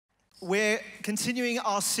We're continuing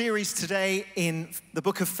our series today in the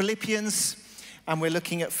book of Philippians, and we're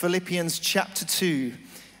looking at Philippians chapter 2,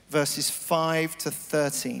 verses 5 to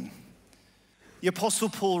 13. The Apostle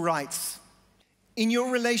Paul writes, "In your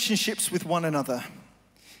relationships with one another,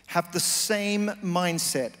 have the same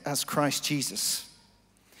mindset as Christ Jesus,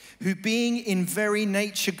 who being in very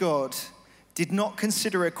nature God, did not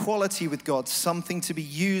consider equality with God something to be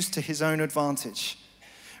used to his own advantage.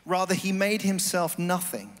 Rather, he made himself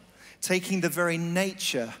nothing, taking the very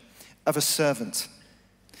nature of a servant.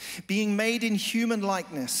 Being made in human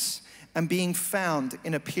likeness and being found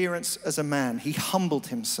in appearance as a man, he humbled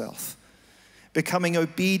himself, becoming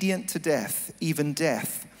obedient to death, even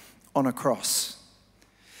death on a cross.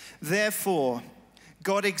 Therefore,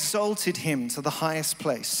 God exalted him to the highest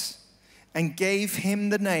place and gave him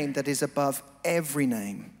the name that is above every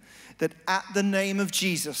name, that at the name of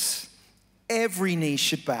Jesus, every knee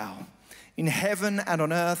should bow, in heaven and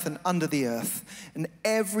on earth and under the earth, and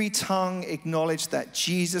every tongue acknowledge that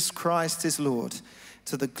Jesus Christ is Lord,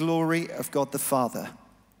 to the glory of God the Father.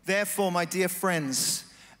 Therefore, my dear friends,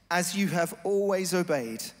 as you have always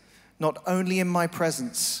obeyed, not only in my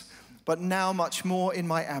presence, but now much more in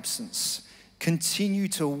my absence, continue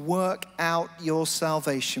to work out your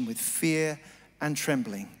salvation with fear and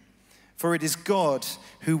trembling. For it is God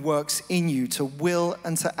who works in you to will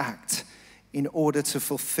and to act in order to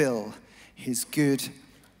fulfill his good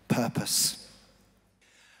purpose."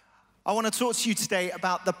 I want to talk to you today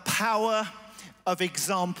about the power of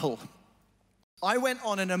example. I went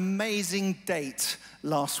on an amazing date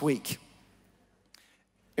last week.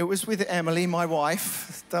 It was with Emily, my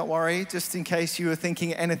wife. Don't worry, just in case you were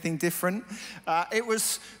thinking anything different. It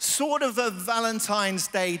was sort of a Valentine's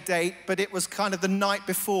Day date, but it was kind of the night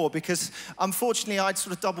before because unfortunately I'd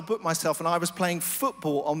sort of double booked myself and I was playing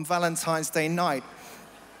football on Valentine's Day night.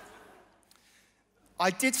 I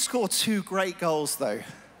did score 2 great goals though.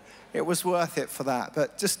 It was worth it for that.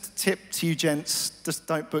 But just a tip to you gents, just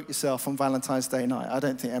don't book yourself on Valentine's Day night. I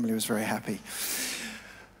don't think Emily was very happy.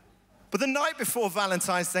 But the night before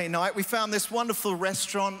Valentine's Day night, we found this wonderful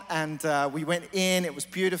restaurant and we went in. It was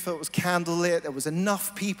beautiful, it was candlelit. There was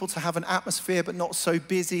enough people to have an atmosphere, but not so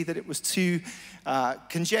busy that it was too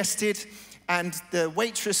congested. And the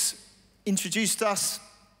waitress introduced us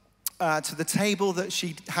to the table that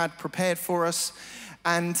she had prepared for us.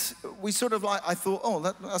 And we sort of I thought, oh,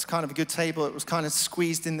 that's kind of a good table. It was kind of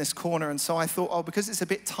squeezed in this corner. And so I thought, oh, because it's a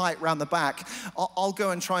bit tight around the back, I'll go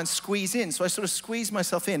and try and squeeze in. So I sort of squeezed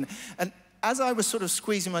myself in. And as I was sort of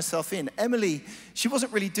squeezing myself in, Emily, she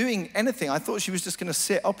wasn't really doing anything. I thought she was just going to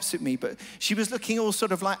sit opposite me, but she was looking all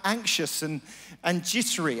sort of like anxious and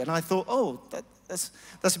jittery. And I thought, oh, that's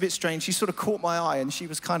a bit strange. She sort of caught my eye and she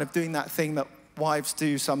was kind of doing that thing that wives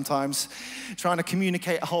do sometimes, trying to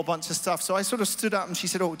communicate a whole bunch of stuff. So I sort of stood up and she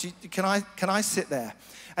said, oh, can I sit there?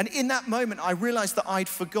 And in that moment, I realized that I'd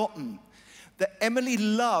forgotten that Emily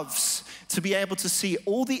loves to be able to see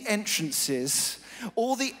all the entrances,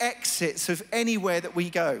 all the exits of anywhere that we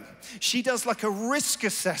go. She does like a risk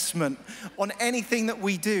assessment on anything that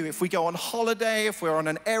we do. If we go on holiday, if we're on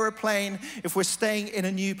an airplane, if we're staying in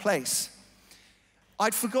a new place.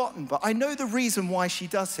 I'd forgotten, but I know the reason why she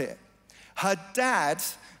does it. Her dad,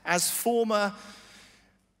 as former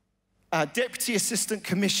Deputy Assistant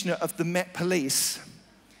Commissioner of the Met Police,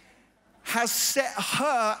 has set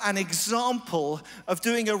her an example of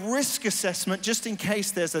doing a risk assessment just in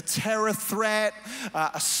case there's a terror threat,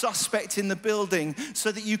 a suspect in the building, so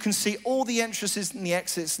that you can see all the entrances and the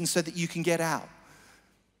exits and so that you can get out.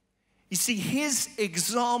 You see, his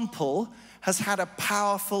example has had a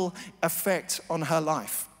powerful effect on her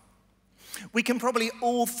life. We can probably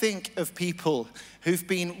all think of people who've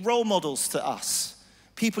been role models to us,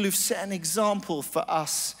 people who've set an example for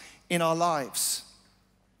us in our lives.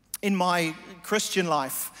 In my Christian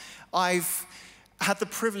life, I've had the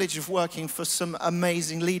privilege of working for some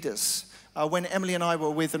amazing leaders. When Emily and I were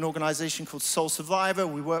with an organization called Soul Survivor,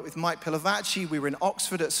 we worked with Mike Pilavachi. We were in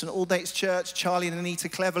Oxford at St. Aldate's Church, Charlie and Anita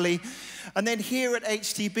Cleverly. And then here at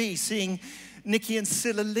HTB, seeing Nikki and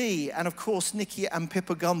Silla Lee, and of course, Nikki and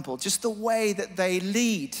Pippa Gumbel, just the way that they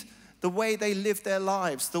lead, the way they live their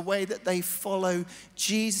lives, the way that they follow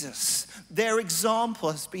Jesus. Their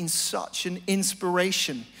example has been such an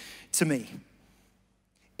inspiration to me.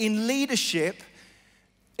 In leadership,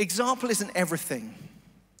 example isn't everything.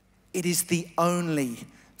 It is the only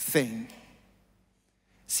thing.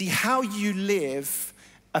 See, how you live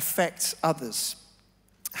affects others.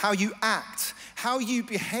 How you act, how you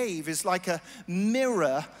behave is like a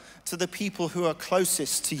mirror to the people who are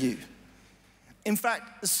closest to you. In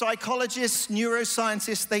fact, psychologists,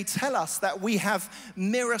 neuroscientists, they tell us that we have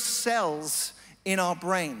mirror cells in our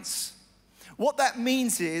brains. What that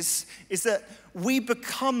means is that we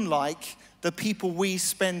become like the people we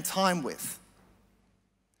spend time with.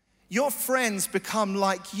 Your friends become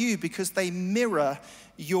like you because they mirror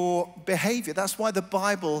your behavior. That's why the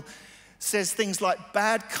Bible says things like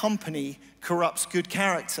bad company corrupts good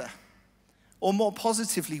character. Or more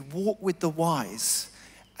positively, walk with the wise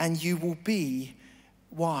and you will be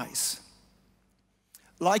wise.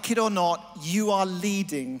 Like it or not, you are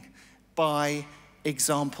leading by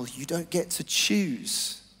example. You don't get to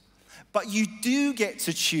choose, but you do get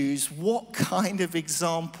to choose what kind of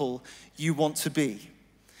example you want to be.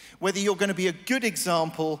 Whether you're going to be a good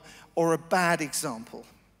example or a bad example.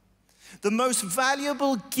 The most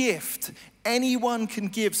valuable gift anyone can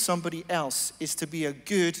give somebody else is to be a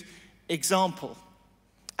good example.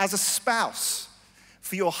 As a spouse,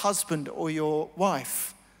 for your husband or your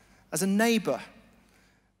wife. As a neighbor.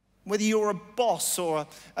 Whether you're a boss or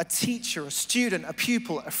a teacher, a student, a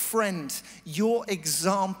pupil, a friend, your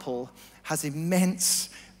example has immense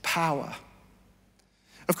power.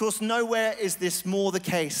 Of course, nowhere is this more the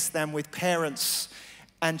case than with parents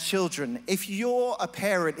and children. If you're a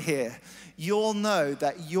parent here, you'll know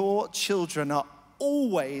that your children are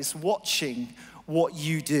always watching what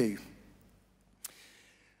you do.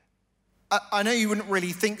 I know you wouldn't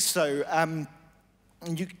really think so.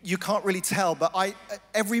 You can't really tell, but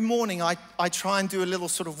every morning I try and do a little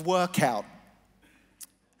sort of workout.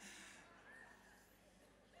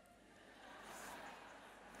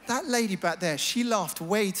 That lady back there, she laughed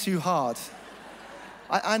way too hard.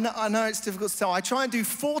 I know it's difficult to tell. I try and do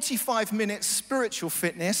 45 minutes spiritual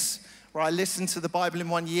fitness, where I listen to the Bible in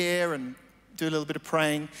 1 year and do a little bit of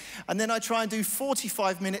praying. And then I try and do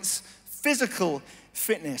 45 minutes physical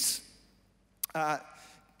fitness.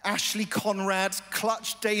 Ashley Conrad,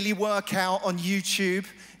 Clutch Daily Workout on YouTube.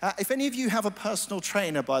 If any of you have a personal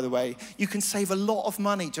trainer, by the way, you can save a lot of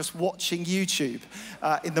money just watching YouTube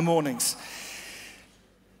in the mornings.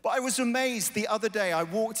 But I was amazed the other day. I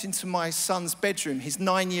walked into my son's bedroom. He's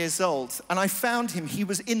 9 years old. And I found him. He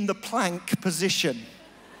was in the plank position.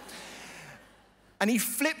 And he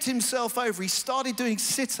flipped himself over. He started doing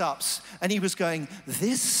sit-ups. And he was going,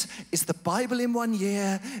 "This is the Bible in 1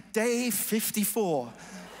 year, day 54.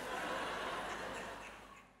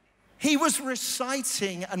 He was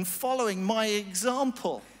reciting and following my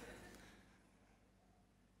example.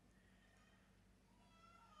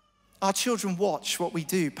 Our children watch what we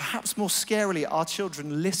do. Perhaps more scarily, our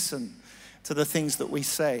children listen to the things that we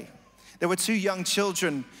say. There were 2 young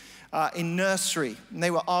children in nursery, and they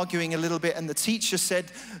were arguing a little bit, and the teacher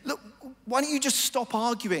said, "Look, why don't you just stop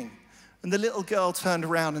arguing?" And the little girl turned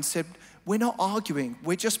around and said, "We're not arguing,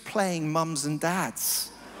 we're just playing mums and dads."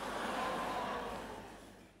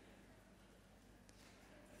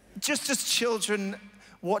 Just as children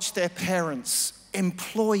watch their parents,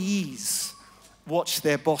 employees watch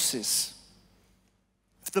their bosses.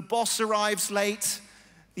 If the boss arrives late,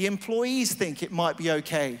 the employees think it might be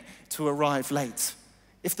okay to arrive late.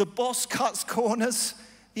 If the boss cuts corners,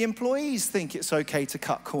 the employees think it's okay to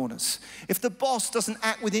cut corners. If the boss doesn't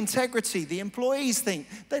act with integrity, the employees think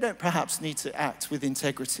they don't perhaps need to act with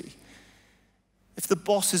integrity. If the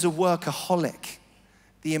boss is a workaholic,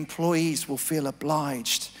 the employees will feel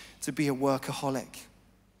obliged to be a workaholic.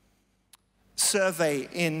 Survey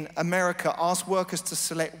in America asked workers to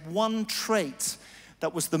select one trait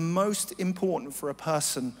that was the most important for a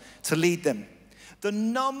person to lead them. The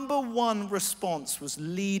number one response was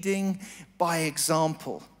leading by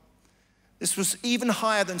example. This was even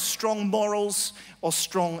higher than strong morals or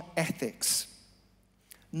strong ethics.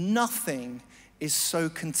 Nothing is so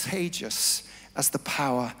contagious as the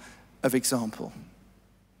power of example.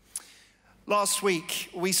 Last week,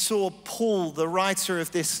 we saw Paul, the writer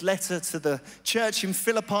of this letter to the church in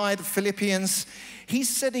Philippi, the Philippians. He's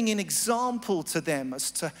setting an example to them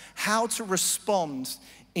as to how to respond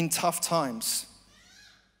in tough times.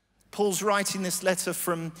 Paul's writing this letter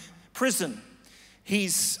from prison.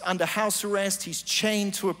 He's under house arrest. He's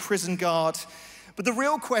chained to a prison guard. But the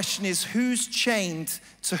real question is, who's chained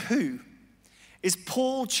to who? Is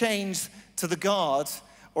Paul chained to the guard,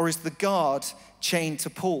 or is the guard chained to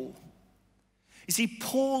Paul? You see,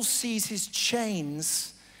 Paul sees his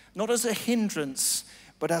chains not as a hindrance,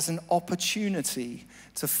 but as an opportunity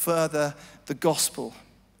to further the gospel.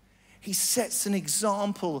 He sets an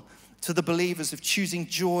example to the believers of choosing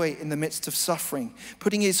joy in the midst of suffering,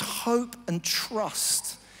 putting his hope and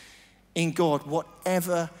trust in God,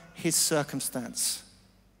 whatever his circumstance.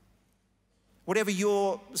 Whatever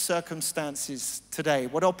your circumstances today,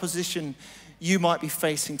 what opposition you might be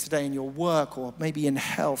facing today in your work, or maybe in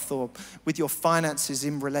health, or with your finances,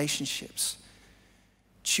 in relationships.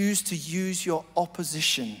 Choose to use your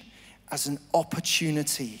opposition as an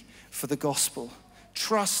opportunity for the gospel,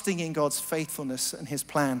 trusting in God's faithfulness and his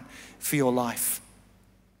plan for your life.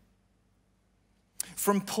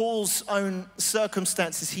 From Paul's own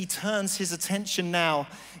circumstances, he turns his attention now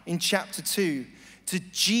in chapter 2 to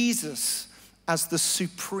Jesus as the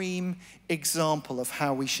supreme example of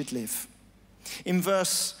how we should live. In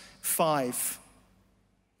verse 5,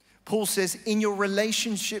 Paul says, in your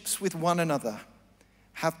relationships with one another,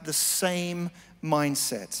 have the same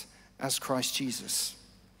mindset as Christ Jesus.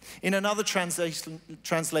 In another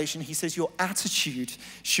translation, he says, your attitude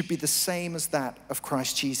should be the same as that of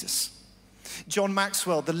Christ Jesus. John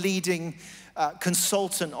Maxwell, the leading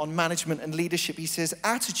consultant on management and leadership, he says,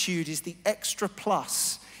 attitude is the extra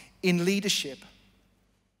plus in leadership.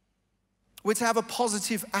 We're to have a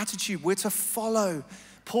positive attitude. We're to follow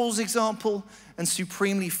Paul's example and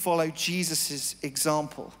supremely follow Jesus'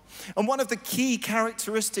 example. And one of the key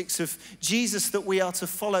characteristics of Jesus that we are to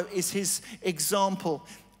follow is his example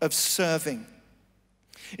of serving.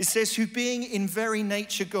 It says, who being in very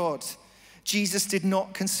nature God, Jesus did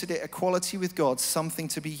not consider equality with God something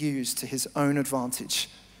to be used to his own advantage.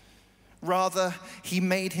 Rather, he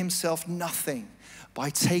made himself nothing by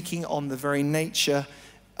taking on the very nature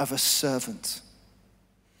of a servant.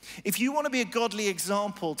 If you want to be a godly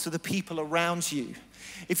example to the people around you,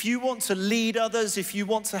 if you want to lead others, if you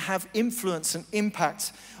want to have influence and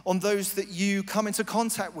impact on those that you come into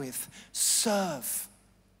contact with, serve.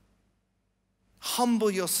 Humble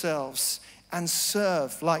yourselves and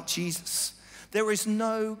serve like Jesus. There is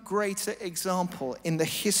no greater example in the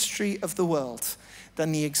history of the world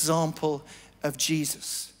than the example of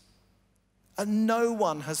Jesus. And no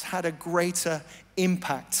one has had a greater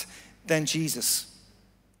impact than Jesus.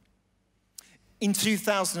 In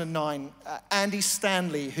 2009, Andy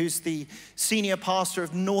Stanley, who's the senior pastor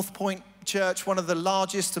of North Point Church, one of the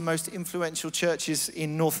largest and most influential churches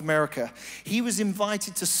in North America, he was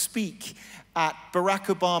invited to speak at Barack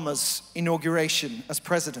Obama's inauguration as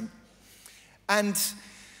president. And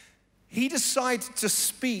he decided to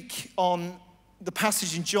speak on the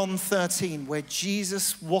passage in John 13 where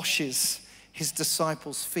Jesus washes his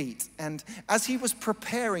disciples' feet. And as he was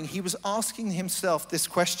preparing, he was asking himself this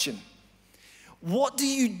question: what do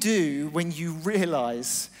you do when you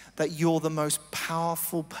realize that you're the most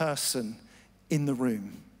powerful person in the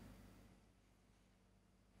room?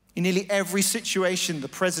 In nearly every situation the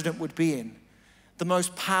president would be in, the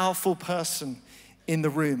most powerful person in the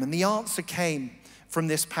room. And the answer came from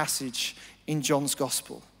this passage in John's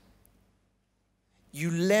Gospel.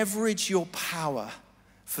 You leverage your power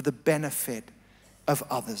for the benefit of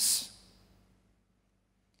others.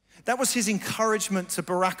 That was his encouragement to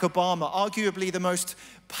Barack Obama, arguably the most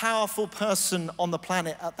powerful person on the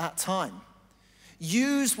planet at that time.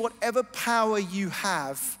 Use whatever power you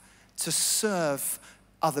have to serve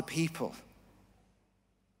other people.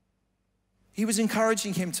 He was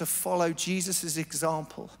encouraging him to follow Jesus'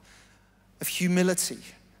 example of humility,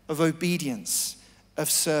 of obedience, of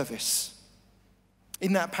service.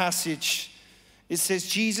 In that passage, it says,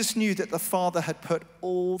 Jesus knew that the Father had put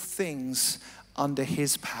all things under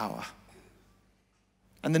his power.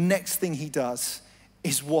 And the next thing he does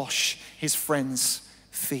is wash his friends'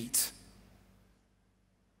 feet.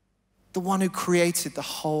 The one who created the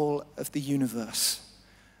whole of the universe,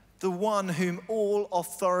 the one whom all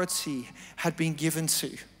authority had been given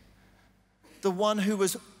to, the one who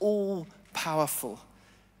was all powerful,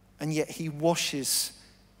 and yet he washes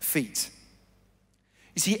feet.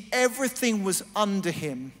 You see, everything was under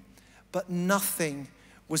him, but nothing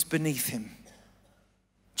was beneath him.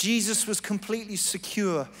 Jesus was completely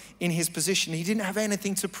secure in his position. He didn't have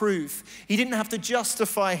anything to prove. He didn't have to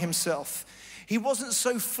justify himself. He wasn't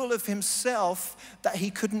so full of himself that he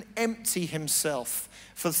couldn't empty himself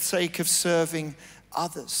for the sake of serving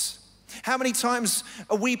others. How many times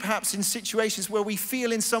are we perhaps in situations where we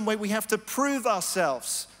feel in some way we have to prove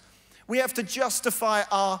ourselves? We have to justify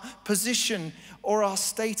our position or our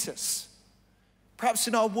status. Perhaps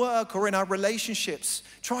in our work or in our relationships,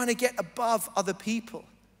 trying to get above other people.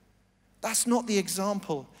 That's not the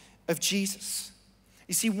example of Jesus.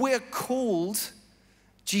 You see, we're called,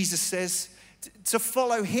 Jesus says, to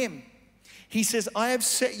follow him. He says, I have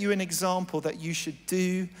set you an example that you should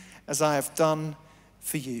do as I have done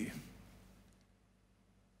for you.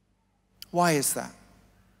 Why is that?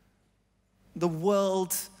 The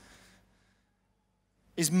world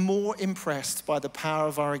is more impressed by the power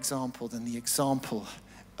of our example than the example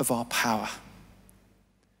of our power.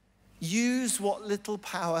 Use what little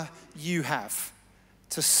power you have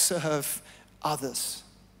to serve others.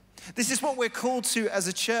 This is what we're called to as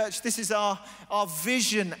a church. This is our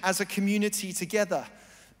vision as a community together.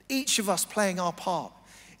 Each of us playing our part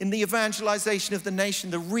in the evangelization of the nation,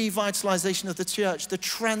 the revitalization of the church, the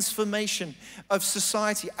transformation of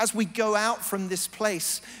society as we go out from this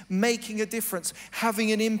place, making a difference,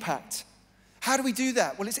 having an impact. How do we do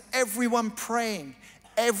that? Well, it's everyone praying,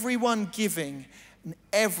 everyone giving, and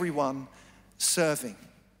everyone serving.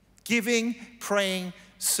 Giving, praying,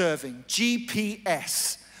 serving.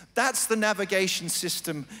 GPS. That's the navigation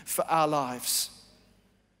system for our lives.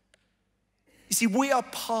 You see, we are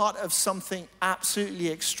part of something absolutely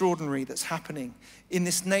extraordinary that's happening in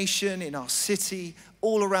this nation, in our city,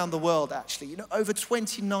 all around the world, actually. You know, over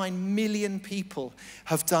 29 million people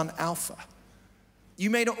have done Alpha. You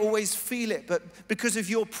may not always feel it, but because of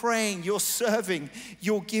your praying, your serving,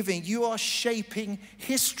 your giving, you are shaping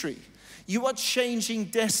history. You are changing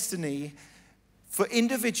destiny for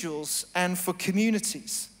individuals and for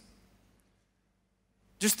communities.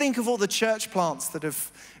 Just think of all the church plants that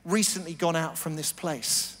have recently gone out from this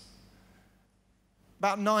place.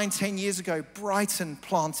 About 9-10 years ago, Brighton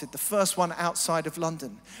planted the first one outside of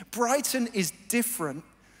London. Brighton is different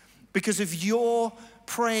because of your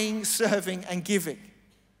praying, serving, and giving.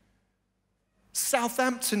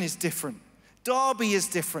 Southampton is different. Derby is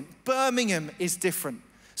different. Birmingham is different.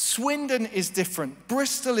 Swindon is different.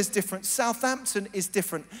 Bristol is different. Southampton is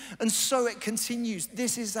different. And so it continues.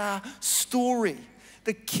 This is our story.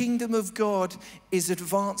 The kingdom of God is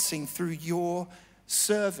advancing through your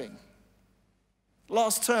serving.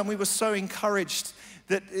 Last term, we were so encouraged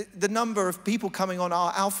that the number of people coming on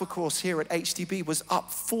our Alpha course here at HTB was up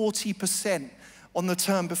 40% on the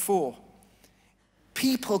term before.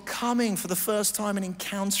 People coming for the first time and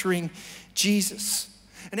encountering Jesus.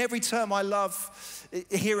 And every term I love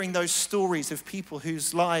hearing those stories of people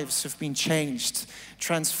whose lives have been changed,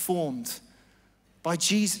 transformed by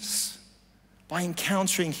Jesus. By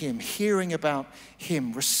encountering him, hearing about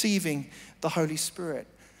him, receiving the Holy Spirit.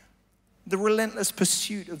 The relentless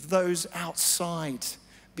pursuit of those outside,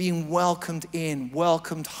 being welcomed in,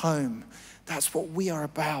 welcomed home. That's what we are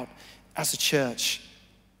about as a church.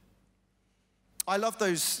 I love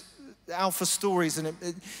those Alpha stories, and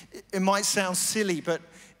it might sound silly, but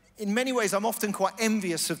in many ways I'm often quite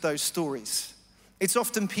envious of those stories. It's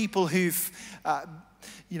often people who've,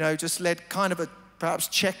 just led kind of a perhaps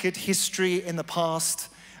checkered history in the past,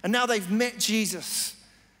 and now they've met Jesus,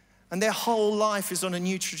 and their whole life is on a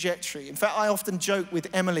new trajectory. In fact, I often joke with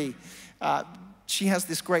Emily. She has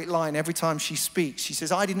this great line every time she speaks. She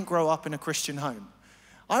says, "I didn't grow up in a Christian home."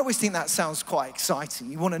 I always think that sounds quite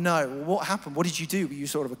exciting. You want to know, well, what happened? What did you do? Were you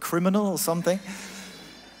sort of a criminal or something?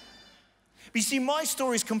 But you see, my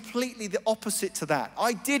story is completely the opposite to that.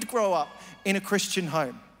 I did grow up in a Christian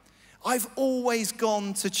home. I've always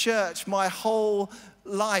gone to church my whole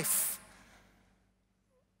life.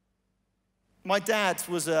 My dad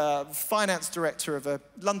was a finance director of a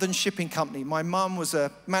London shipping company. My mum was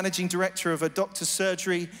a managing director of a doctor's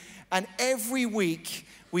surgery. And every week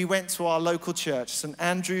we went to our local church, St.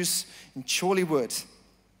 Andrew's in Chorleywood.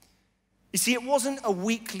 You see, it wasn't a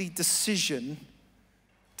weekly decision,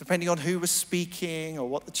 depending on who was speaking or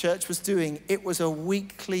what the church was doing. It was a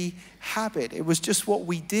weekly habit. It was just what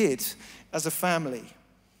we did as a family.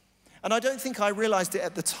 And I don't think I realized it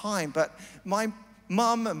at the time, but my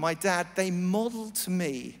mum and my dad, they modeled to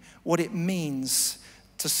me what it means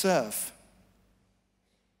to serve.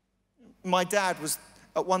 My dad was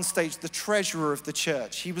at one stage the treasurer of the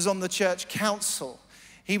church. He was on the church council.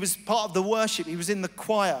 He was part of the worship. He was in the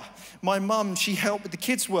choir. My mum, she helped with the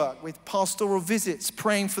kids' work, with pastoral visits,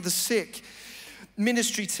 praying for the sick,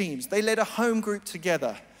 ministry teams. They led a home group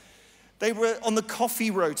together. They were on the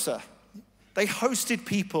coffee rota. They hosted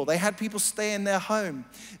people. They had people stay in their home.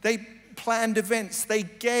 They planned events. They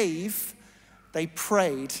gave, they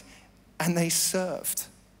prayed, and they served.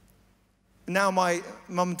 Now my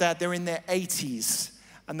mum and dad, they're in their 80s,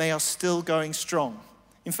 and they are still going strong.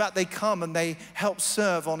 In fact, they come and they help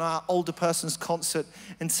serve on our older persons concert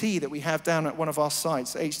and tea that we have down at one of our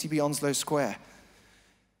sites, HTB Onslow Square.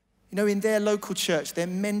 You know, in their local church, they're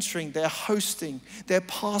mentoring, they're hosting, they're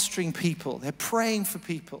pastoring people, they're praying for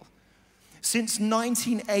people. Since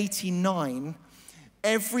 1989,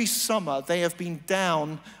 every summer they have been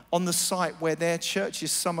down on the site where their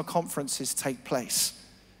church's summer conferences take place.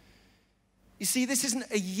 You see, this isn't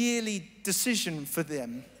a yearly decision for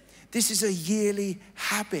them. This is a yearly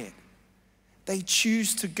habit. They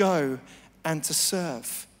choose to go and to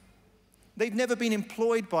serve. They've never been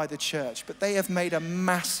employed by the church, but they have made a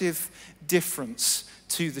massive difference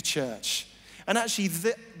to the church. And actually,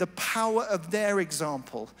 the power of their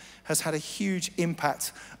example has had a huge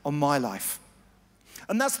impact on my life.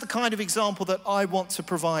 And that's the kind of example that I want to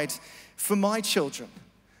provide for my children,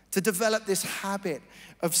 to develop this habit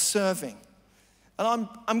of serving. And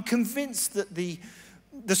I'm convinced that the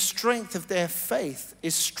strength of their faith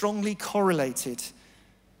is strongly correlated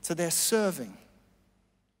to their serving.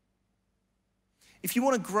 If you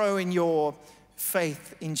want to grow in your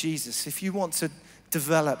faith in Jesus, if you want to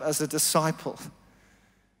develop as a disciple,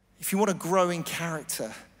 if you want to grow in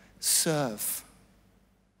character, serve.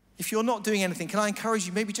 If you're not doing anything, can I encourage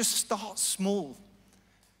you, maybe just start small.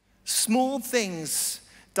 Small things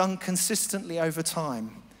done consistently over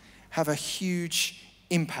time have a huge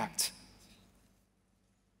impact.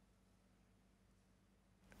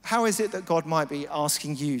 How is it that God might be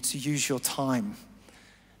asking you to use your time,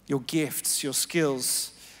 your gifts, your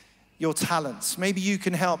skills, your talents? Maybe you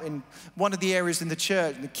can help in one of the areas in the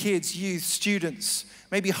church, the kids, youth, students,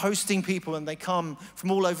 maybe hosting people and they come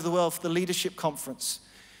from all over the world for the leadership conference.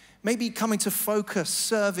 Maybe coming to Focus,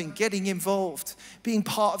 serving, getting involved, being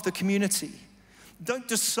part of the community. Don't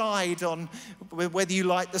decide on whether you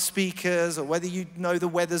like the speakers or whether you know the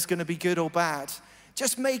weather's going to be good or bad.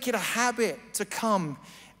 Just make it a habit to come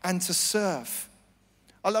and to serve.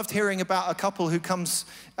 I loved hearing about a couple who comes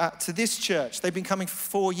to this church. They've been coming for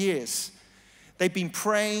 4 years. They've been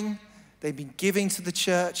praying, they've been giving to the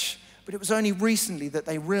church, but it was only recently that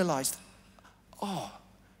they realized,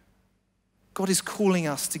 God is calling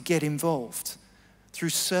us to get involved through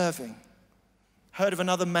serving. Heard of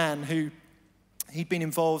another man who he'd been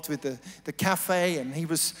involved with the cafe and he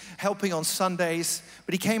was helping on Sundays,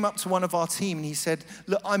 but he came up to one of our team and he said,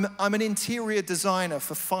 look, I'm an interior designer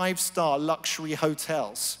for 5-star luxury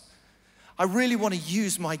hotels. I really want to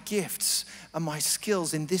use my gifts and my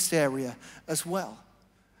skills in this area as well.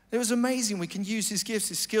 It was amazing. We can use his gifts,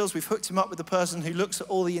 his skills. We've hooked him up with the person who looks at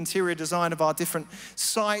all the interior design of our different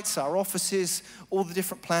sites, our offices, all the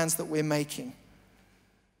different plans that we're making.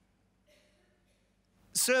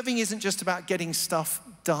 Serving isn't just about getting stuff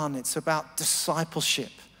done. It's about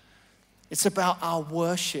discipleship. It's about our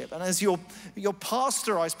worship. And as your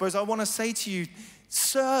pastor, I suppose, I want to say to you,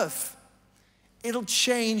 serve. It'll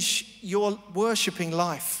change your worshiping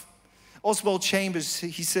life. Oswald Chambers,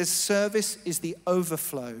 he says, service is the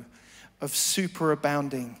overflow of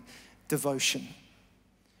superabounding devotion.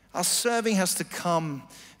 Our serving has to come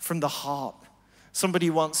from the heart.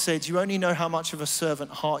 Somebody once said, you only know how much of a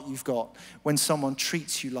servant heart you've got when someone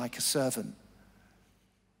treats you like a servant.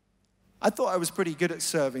 I thought I was pretty good at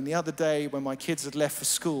serving. The other day when my kids had left for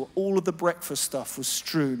school, all of the breakfast stuff was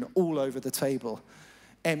strewn all over the table.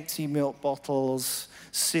 Empty milk bottles,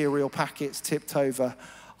 cereal packets tipped over.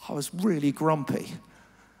 I was really grumpy.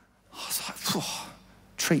 I was like,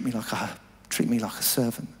 treat me like a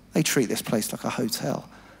servant. They treat this place like a hotel.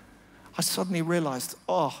 I suddenly realized,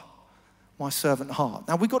 my servant heart.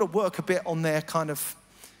 Now, we've got to work a bit on their kind of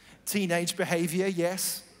teenage behavior,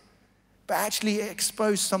 yes, but actually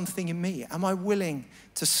expose something in me. Am I willing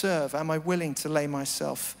to serve? Am I willing to lay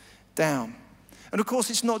myself down? And of course,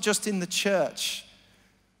 it's not just in the church.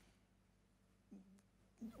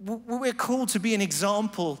 We're called to be an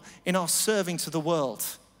example in our serving to the world.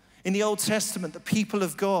 In the Old Testament, the people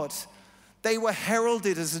of God, they were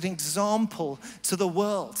heralded as an example to the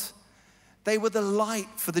world. They were the light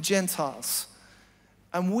for the Gentiles.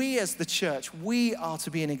 And we as the church, we are to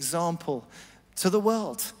be an example to the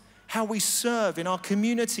world. How we serve in our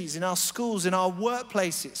communities, in our schools, in our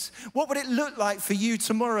workplaces. What would it look like for you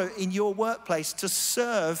tomorrow in your workplace to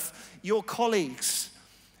serve your colleagues,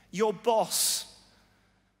 your boss?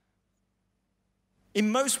 In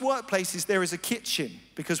most workplaces, there is a kitchen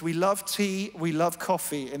because we love tea, we love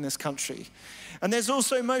coffee in this country. And there's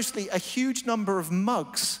also mostly a huge number of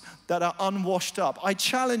mugs that are unwashed up. I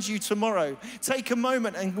challenge you tomorrow, take a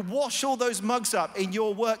moment and wash all those mugs up in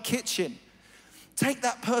your work kitchen. Take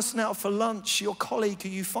that person out for lunch, your colleague who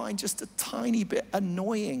you find just a tiny bit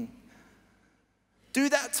annoying. Do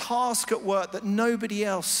that task at work that nobody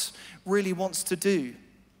else really wants to do.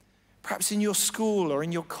 Perhaps in your school or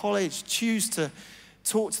in your college, choose to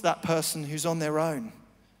talk to that person who's on their own.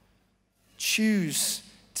 Choose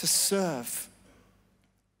to serve.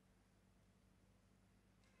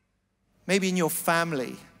 Maybe in your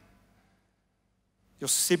family, your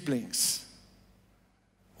siblings,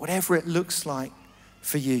 whatever it looks like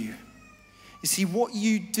for you. You see, what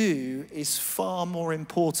you do is far more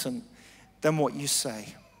important than what you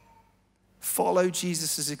say. Follow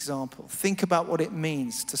Jesus' example. Think about what it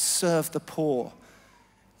means to serve the poor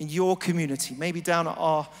in your community, maybe down at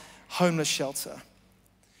our homeless shelter.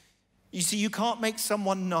 You see, you can't make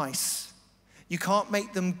someone nice. You can't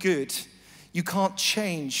make them good. You can't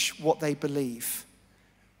change what they believe.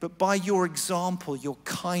 But by your example, your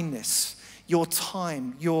kindness, your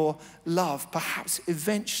time, your love, perhaps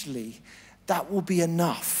eventually that will be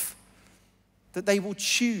enough that they will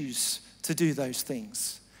choose to do those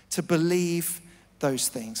things, to believe those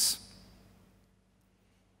things.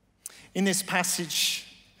 In this passage,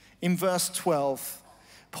 in verse 12,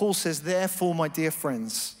 Paul says, "Therefore, my dear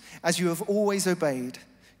friends, as you have always obeyed,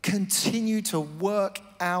 continue to work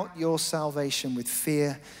out your salvation with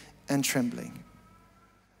fear and trembling."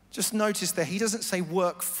 Just notice there, he doesn't say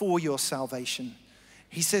work for your salvation.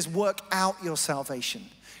 He says work out your salvation.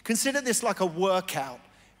 Consider this like a workout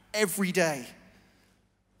every day.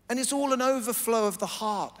 And it's all an overflow of the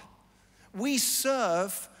heart. We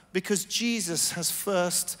serve because Jesus has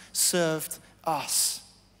first served us.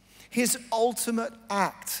 His ultimate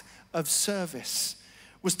act of service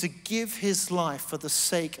was to give his life for the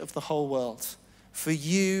sake of the whole world, for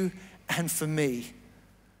you and for me,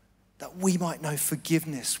 that we might know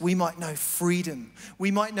forgiveness, we might know freedom,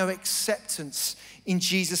 we might know acceptance in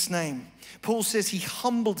Jesus' name. Paul says he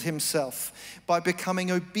humbled himself by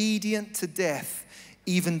becoming obedient to death,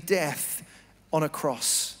 even death on a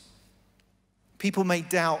cross. People may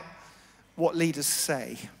doubt what leaders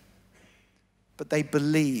say, but they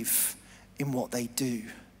believe in what they do.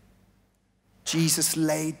 Jesus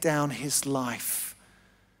laid down his life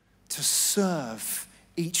to serve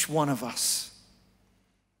each one of us.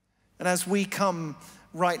 And as we come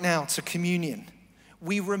right now to communion,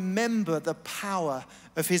 we remember the power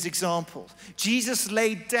of his example. Jesus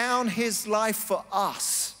laid down his life for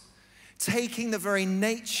us, taking the very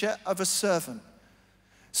nature of a servant,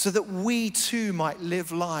 so that we too might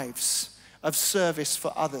live lives of service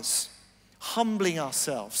for others, humbling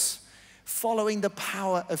ourselves, following the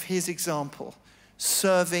power of his example,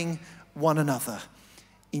 serving one another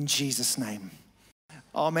in Jesus' name.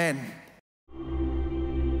 Amen.